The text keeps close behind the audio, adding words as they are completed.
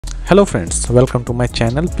Hello friends, welcome to my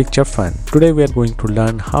channel Picture Fun. Today we are going to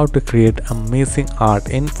learn how to create amazing art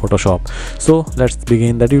in Photoshop. So let's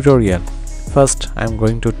begin the tutorial. First I am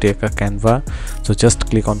going to take a Canva. So just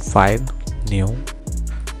click on File, New,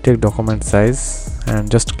 take document size and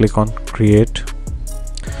just click on Create.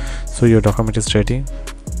 So your document is ready.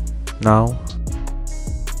 Now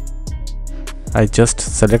I just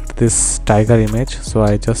select this tiger image. So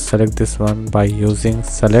I just select this one by using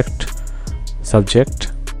Select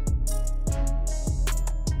Subject.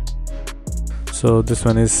 So this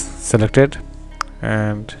one is selected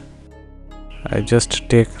and I just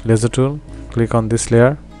take laser tool, click on this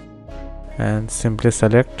layer and simply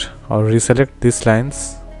select or reselect these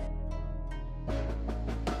lines.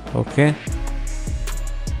 Okay,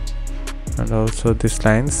 and also these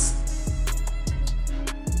lines.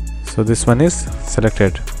 So this one is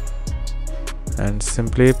selected and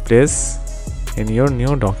simply place in your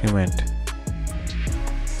new document.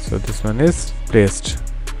 So this one is placed.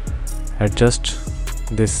 Adjust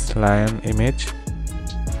this lion image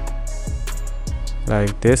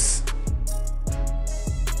like this.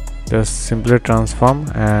 Just simply transform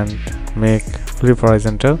and make flip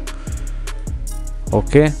horizontal.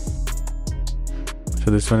 Okay,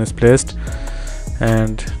 so this one is placed,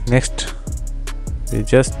 and next we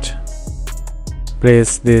just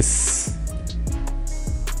place this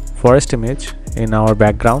forest image in our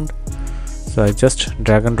background. So I just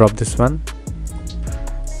drag and drop this one,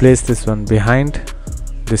 place this one behind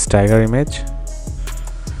this tiger image,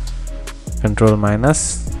 Control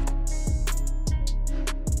minus.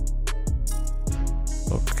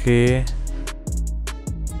 Okay,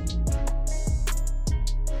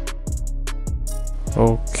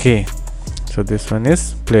 okay, so this one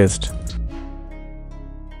is placed.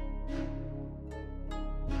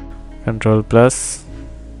 Control plus,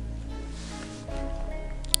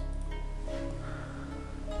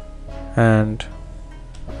 and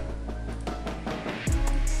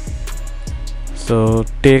so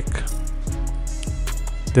take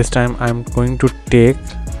this time I'm going to take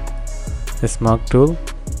a smart tool,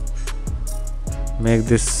 make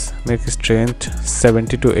strength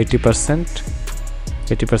 70 to 80%.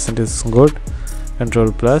 80% is good.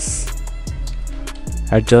 Control plus,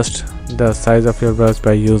 adjust the size of your brush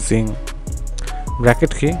by using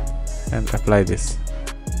bracket key and apply this.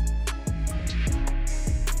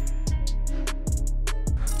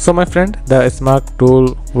 So my friend, the smart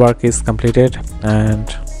tool work is completed, and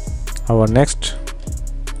our next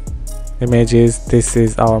image is, this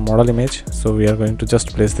is our model image. So we are going to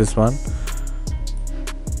just place this one.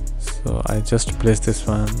 So I just place this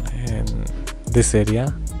one in this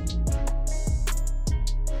area.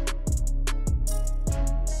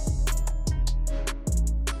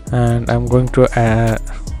 And I'm going to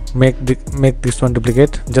make this one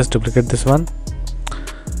duplicate. Just duplicate this one,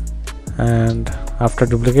 and after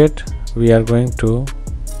duplicate we are going to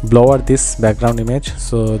blur this background image.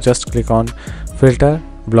 So just click on Filter,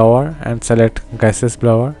 Blur and select Gaseous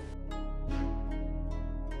Blur.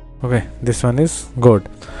 Okay, this one is good.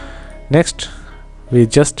 Next we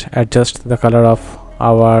just adjust the color of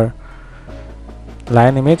our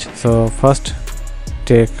lion image. So first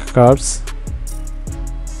take curves,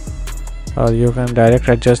 or you can direct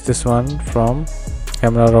adjust this one from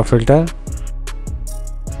Camera Raw filter,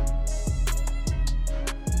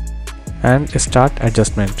 and start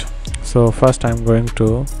adjustment. So first I'm going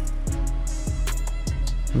to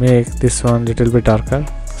make this one little bit darker.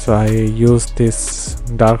 So I use this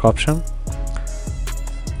dark option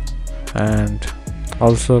and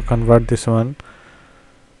also convert this one,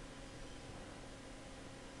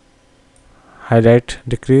 highlight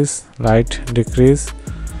decrease, light decrease,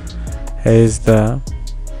 is the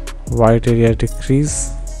white area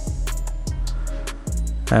decrease,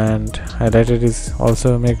 and highlighted is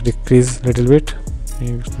also make decrease little bit,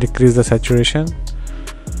 decrease the saturation,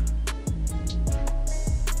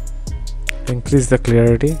 increase the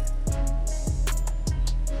clarity.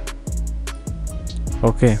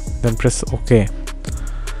 Okay, then press OK.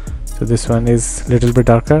 So this one is little bit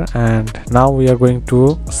darker, and now we are going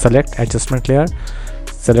to select adjustment layer,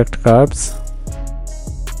 select curves.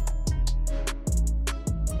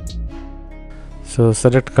 So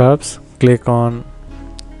select curves, click on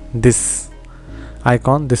this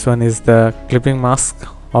icon. This one is the clipping mask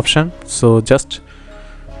option. So just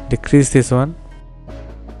decrease this one.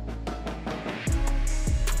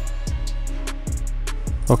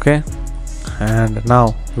 Okay, and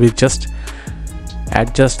now we just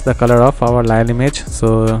adjust the color of our lion image.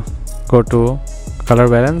 So go to color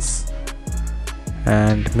balance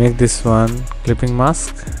and make this one clipping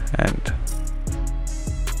mask, and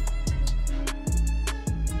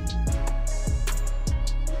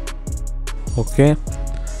Okay,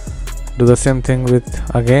 do the same thing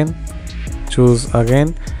with again, choose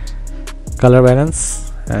again color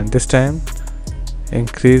balance, and this time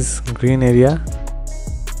increase green area,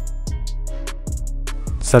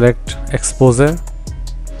 select exposure,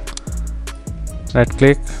 right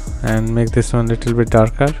click and make this one little bit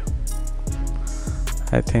darker.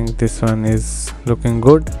 I think this one is looking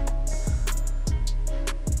good,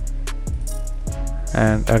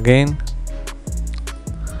 and again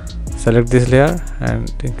select this layer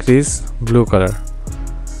and increase blue color.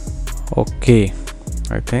 Okay,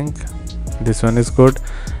 I think this one is good.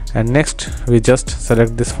 And next we just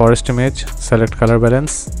select this forest image, select color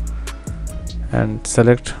balance and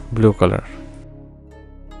select blue color.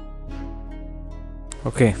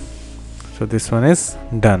 Okay, so this one is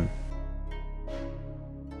done.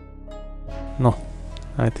 No,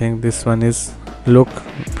 I think this one is look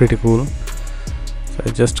pretty cool, so I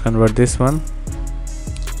just convert this one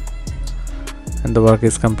and the work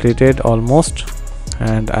is completed almost.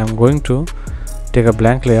 And I'm going to take a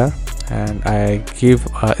blank layer and I give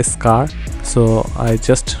a scar, so I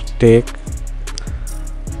just take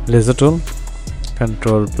laser tool,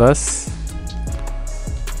 Control plus,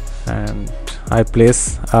 and I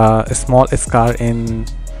place a small scar in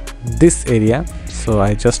this area, so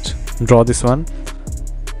I just draw this one.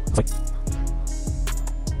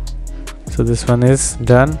 So this one is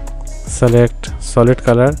done. Select solid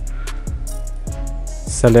color,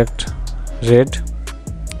 select red,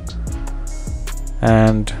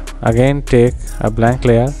 and again take a blank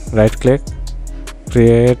layer, right click,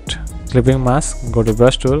 create clipping mask, go to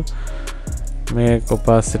brush tool, make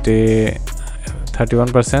opacity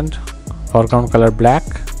 31%, foreground color black,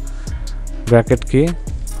 bracket key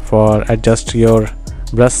for adjust your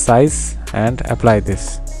brush size and apply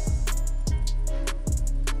this.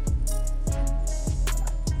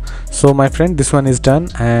 So my friend, this one is done,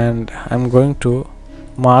 and I'm going to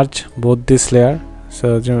merge both this layer.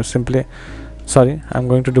 So simply, sorry, I'm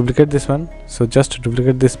going to duplicate this one, so just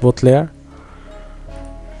duplicate this both layer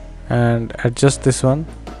and adjust this one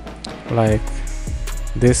like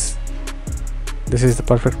this. This is the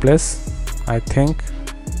perfect place, I think.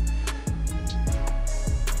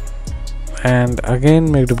 And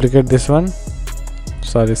again make duplicate this one,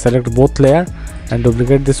 sorry, select both layer and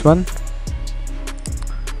duplicate this one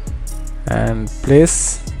and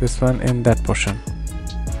place this one in that portion.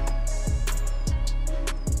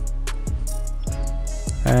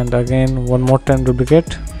 And again one more time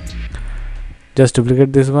duplicate, just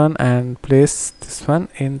duplicate this one and place this one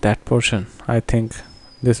in that portion. I think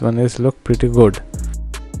this one is look pretty good.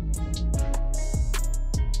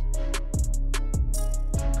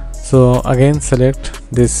 So again select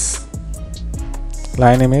this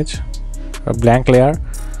line image, a blank layer,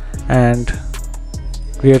 and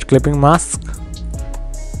create clipping mask.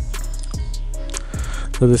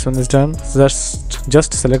 So this one is done.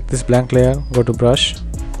 Just select this blank layer, go to brush,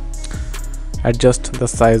 adjust the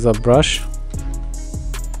size of brush,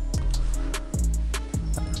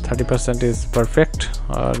 30% is perfect,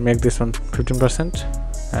 or make this one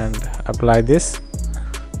 15% and apply this.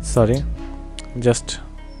 Sorry, just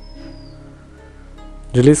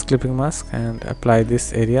release clipping mask and apply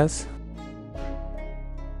these areas,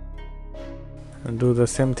 and do the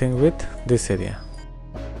same thing with this area.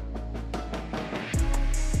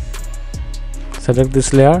 Select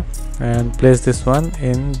this layer and place this one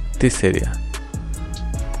in this area.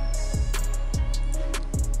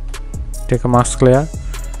 Take a mask layer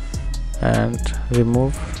and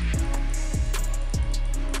remove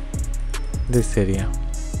this area.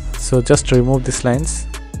 So just remove these lines,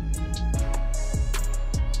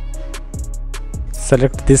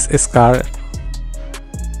 select this scar.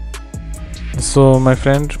 So my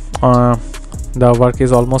friend, the work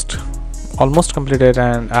is almost completed,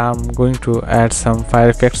 and I'm going to add some fire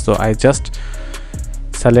effects. So I just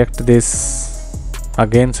select this,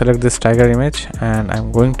 again select this tiger image, and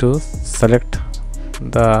I'm going to select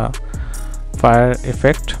the fire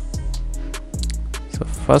effect. So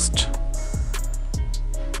first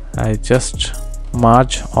I just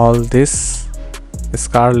merge all these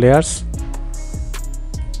scar layers,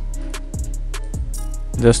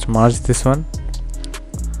 just merge this one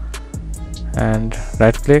and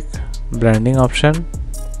right click, blending option,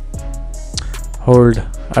 hold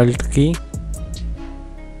alt key,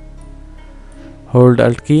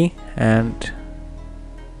 and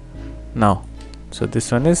now, so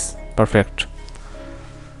this one is perfect,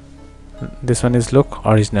 this one is look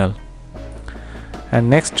original. And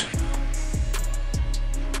next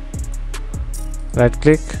right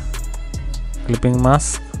click, clipping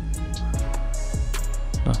mask,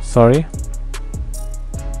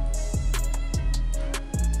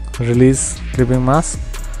 release clipping mask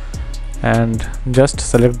and just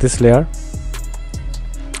select this layer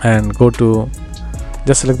and go to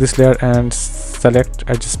just select this layer and select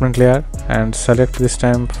adjustment layer and select this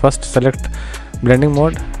time first select blending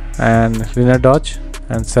mode and linear dodge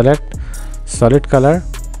and select solid color,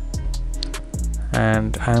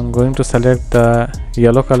 and I am going to select the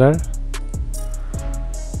yellow color.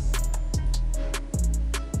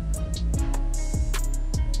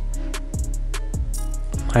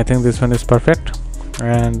 I think this one is perfect,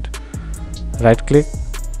 and right click,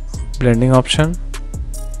 blending option,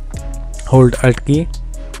 hold Alt key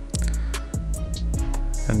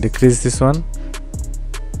and decrease this one.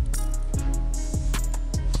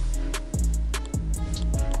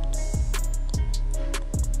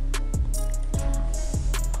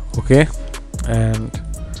 Okay, and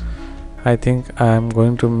I think I am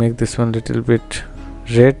going to make this one little bit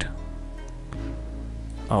red.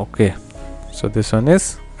 Okay, so this one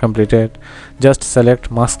is completed. Just select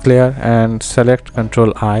mask layer and select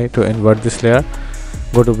Ctrl I to invert this layer.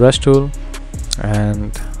 Go to brush tool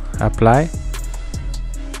and apply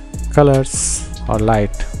colors or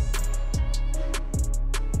light.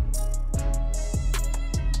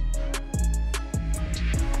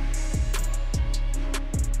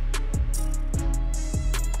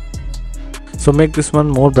 So make this one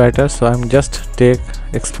more brighter, so I'm just take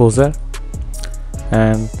exposure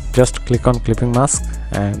and just click on clipping mask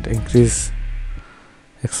and increase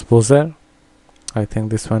exposure. I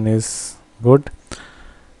think this one is good,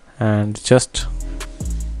 and just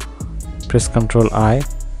press Ctrl I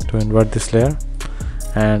to invert this layer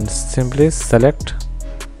and simply select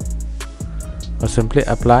or simply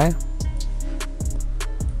apply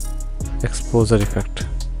exposure effect.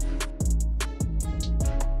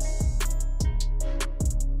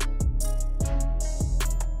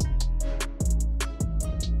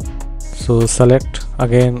 So select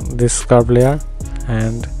again this curve layer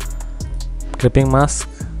and clipping mask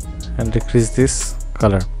and decrease this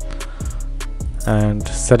color, and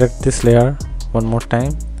select this layer one more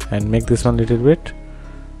time and make this one little bit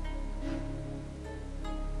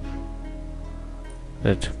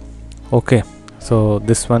red. Okay, so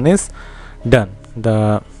this one is done.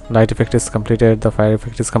 The light effect is completed, the fire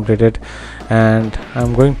effect is completed, and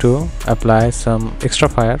I'm going to apply some extra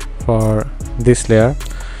fire for this layer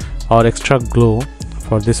or extra glow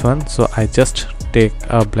for this one. So I just take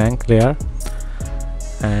a blank layer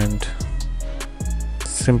and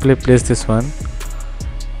simply place this one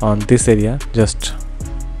on this area, just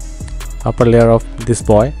upper layer of this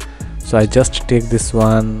boy. So I just take this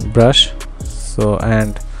one brush, so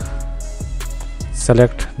and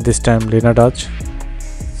select this time linear dodge,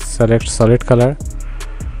 select solid color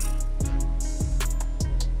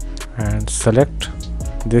and select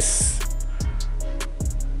this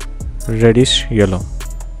reddish yellow,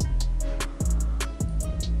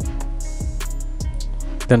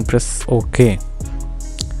 then press OK.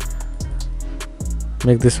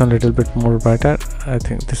 Make this one a little bit more brighter. I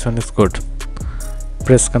think this one is good.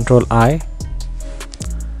 Press Ctrl I,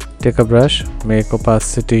 take a brush, make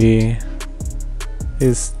opacity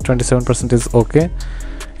is 27% is okay.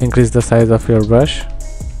 Increase the size of your brush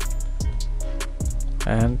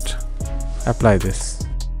and apply this.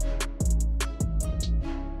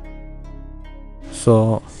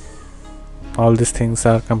 So all these things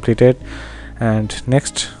are completed, and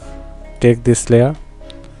next take this layer,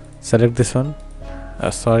 select this one,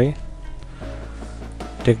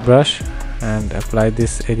 take brush and apply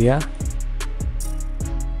this area.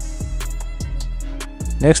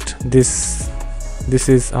 Next this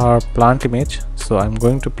is our plant image, so I'm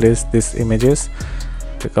going to place these images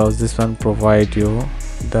because this one provide you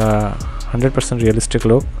the 100% realistic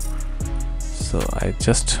look. So I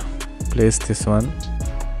just place this one.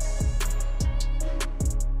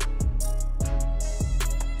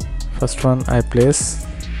 First one I place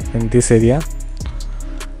in this area,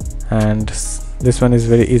 and this one is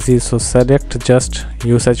very easy. So select just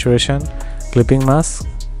hue saturation, clipping mask,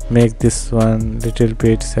 make this one little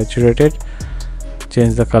bit saturated,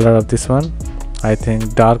 change the color of this one. I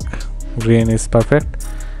think dark green is perfect,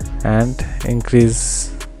 and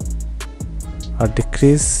increase or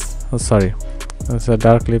decrease, oh sorry, so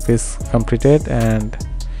dark lip is completed, and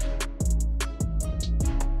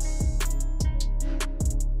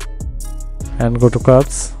go to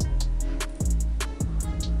curves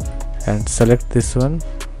and select this one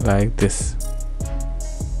like this.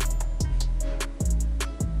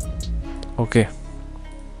 Okay,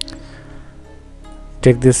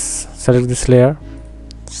 take this, select this layer,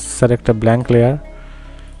 select a blank layer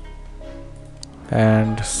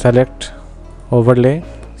and select overlay,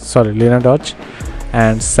 sorry, linear dodge,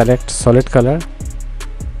 and select solid color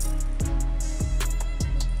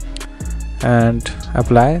and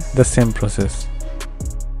apply the same process.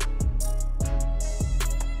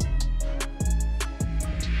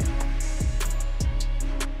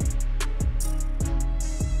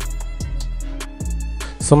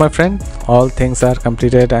 So my friend, all things are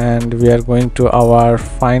completed and we are going to our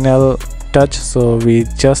final touch. So we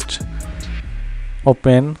just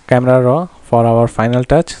open Camera Raw for our final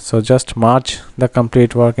touch. So just merge the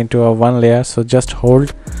complete work into a one layer. So just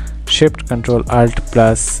hold Shift Ctrl Alt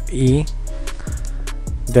plus E,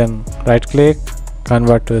 then right click,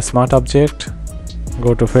 convert to a smart object,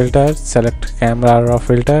 go to filter, select Camera Raw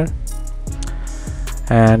filter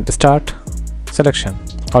and start selection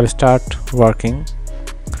or start working.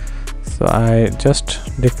 So I just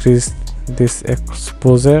decrease this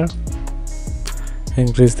exposure,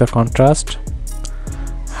 increase the contrast,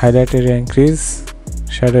 highlight area increase,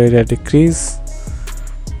 shadow area decrease.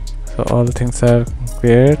 So all things are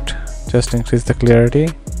great. Just increase the clarity,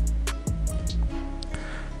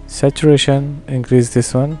 saturation, increase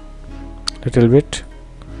this one little bit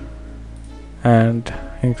and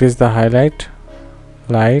increase the highlight,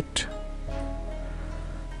 light,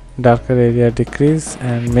 darker area decrease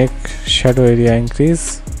and make shadow area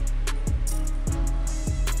increase.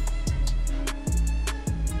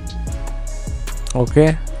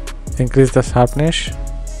 Okay, increase the sharpness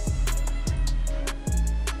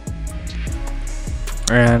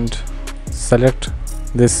and select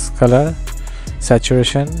this color,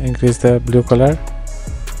 saturation, increase the blue color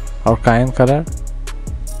or cayenne color.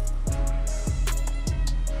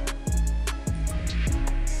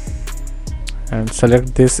 And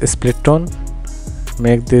select this split tone,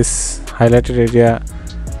 make this highlighted area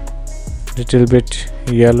little bit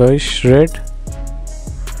yellowish red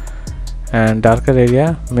and darker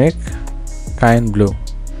area make cayenne blue.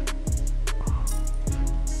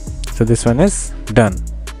 So this one is done.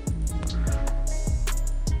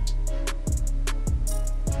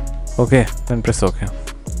 Okay, then press OK.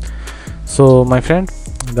 So my friend,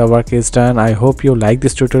 the work is done. I hope you like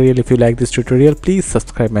this tutorial. If you like this tutorial, please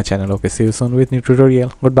subscribe my channel. Okay, see you soon with new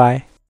tutorial. Goodbye.